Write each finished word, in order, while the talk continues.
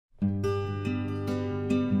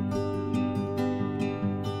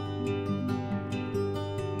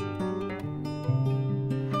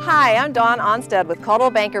Hi, I'm Dawn Ohnstad with Coldwell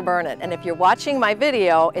Banker Burnett, and if you're watching my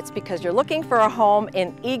video, it's because you're looking for a home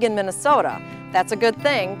in Eagan, Minnesota. That's a good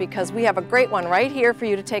thing because we have a great one right here for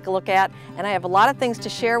you to take a look at, and I have a lot of things to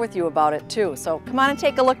share with you about it too, so come on and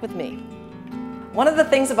take a look with me. One of the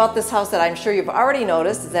things about this house that I'm sure you've already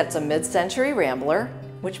noticed is that it's a mid-century rambler,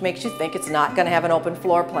 which makes you think it's not going to have an open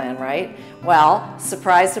floor plan, right? Well,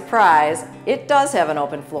 surprise, surprise, it does have an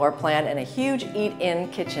open floor plan and a huge eat-in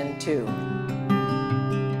kitchen too.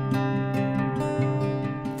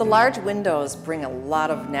 The large windows bring a lot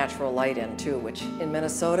of natural light in too, which in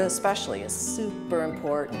Minnesota especially is super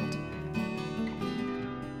important.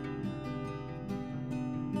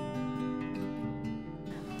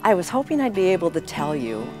 I was hoping I'd be able to tell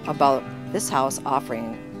you about this house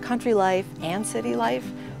offering country life and city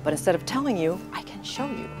life, but instead of telling you, I can show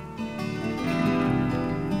you.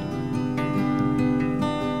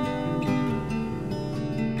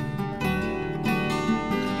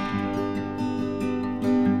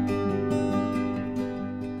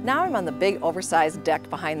 Now I'm on the big oversized deck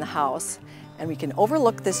behind the house, and we can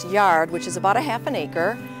overlook this yard, which is about a half an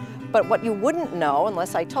acre. But what you wouldn't know,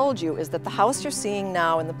 unless I told you, is that the house you're seeing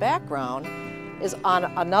now in the background is on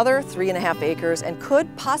another 3.5 acres and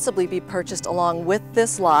could possibly be purchased along with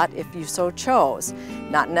this lot if you so chose.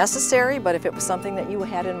 Not necessary, but if it was something that you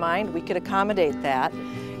had in mind, we could accommodate that.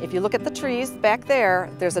 If you look at the trees back there,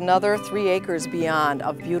 there's another 3 acres beyond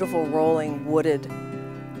of beautiful rolling wooded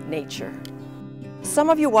nature.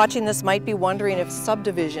 Some of you watching this might be wondering if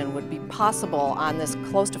subdivision would be possible on this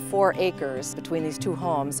close to 4 acres between these two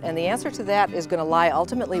homes, and the answer to that is going to lie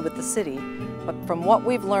ultimately with the city. But from what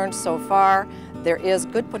we've learned so far, there is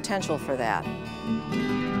good potential for that.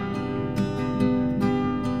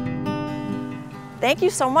 Thank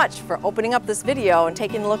you so much for opening up this video and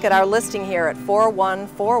taking a look at our listing here at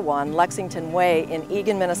 4141 Lexington Way in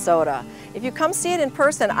Eagan, Minnesota. If you come see it in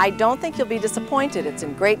person, I don't think you'll be disappointed. It's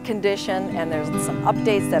in great condition and there's some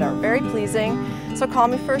updates that are very pleasing, so call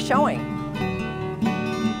me for a showing.